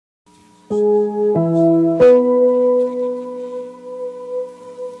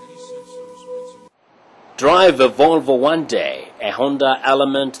Drive a Volvo one day, a Honda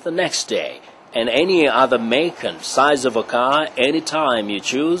Element the next day, and any other make and size of a car anytime you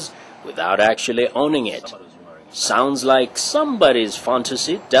choose without actually owning it. Sounds like somebody's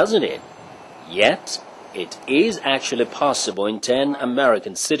fantasy, doesn't it? Yet, it is actually possible in 10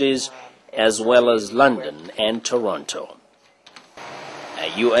 American cities as well as London and Toronto.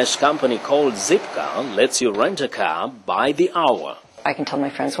 A U.S. company called Zipcar lets you rent a car by the hour. I can tell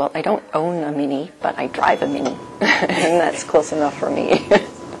my friends, well, I don't own a Mini, but I drive a Mini, and that's close enough for me.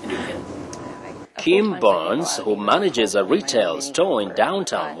 Kim Burns, who manages a retail store in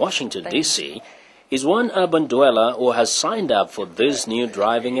downtown Washington, D.C., is one urban dweller who has signed up for this new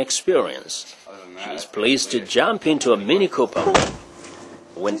driving experience. She is pleased to jump into a Mini Cooper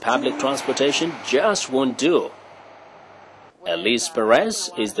when public transportation just won't do. Elise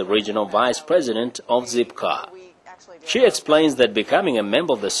Perez is the regional vice president of Zipcar. She explains that becoming a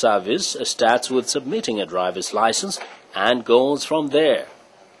member of the service starts with submitting a driver's license and goes from there.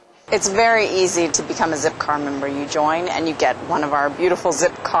 It's very easy to become a Zipcar member. You join and you get one of our beautiful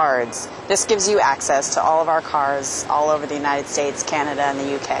Zip cards. This gives you access to all of our cars all over the United States, Canada, and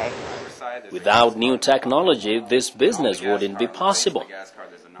the UK. Without new technology, this business wouldn't be possible.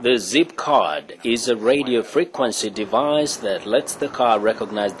 The Zip card is a radio frequency device that lets the car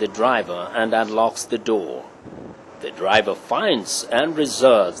recognize the driver and unlocks the door. The driver finds and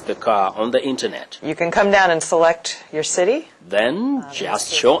reserves the car on the internet. You can come down and select your city. Then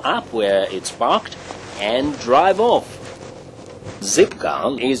just show up where it's parked and drive off.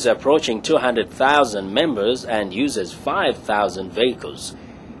 Zipcar is approaching 200,000 members and uses 5,000 vehicles.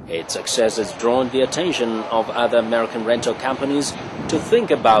 Its success has drawn the attention of other American rental companies to think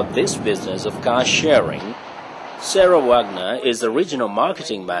about this business of car sharing. Sarah Wagner is the regional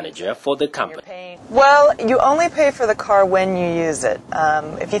marketing manager for the company. Well, you only pay for the car when you use it.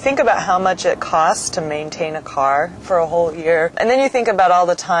 If you think about how much it costs to maintain a car for a whole year, and then you think about all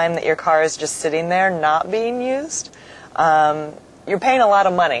the time that your car is just sitting there not being used, you're paying a lot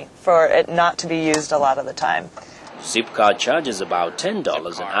of money for it not to be used a lot of the time. Zipcar charges about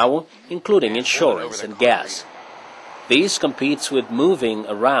 $10 an hour, including insurance and gas. This competes with moving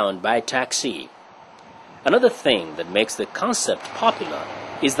around by taxi. Another thing that makes the concept popular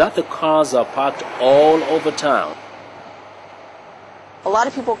is that the cars are parked all over town. A lot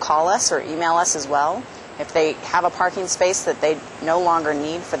of people call us or email us as well if they have a parking space that they no longer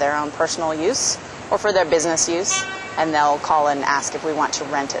need for their own personal use or for their business use, and they'll call and ask if we want to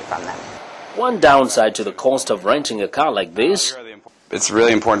rent it from them. One downside to the cost of renting a car like this: it's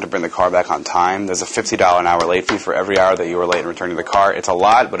really important to bring the car back on time. There's a $50 an hour late fee for every hour that you were late in returning the car. It's a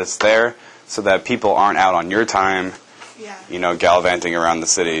lot, but it's there so that people aren't out on your time, gallivanting around the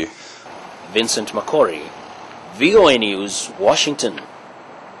city. Vincent Makori, VOA News, Washington.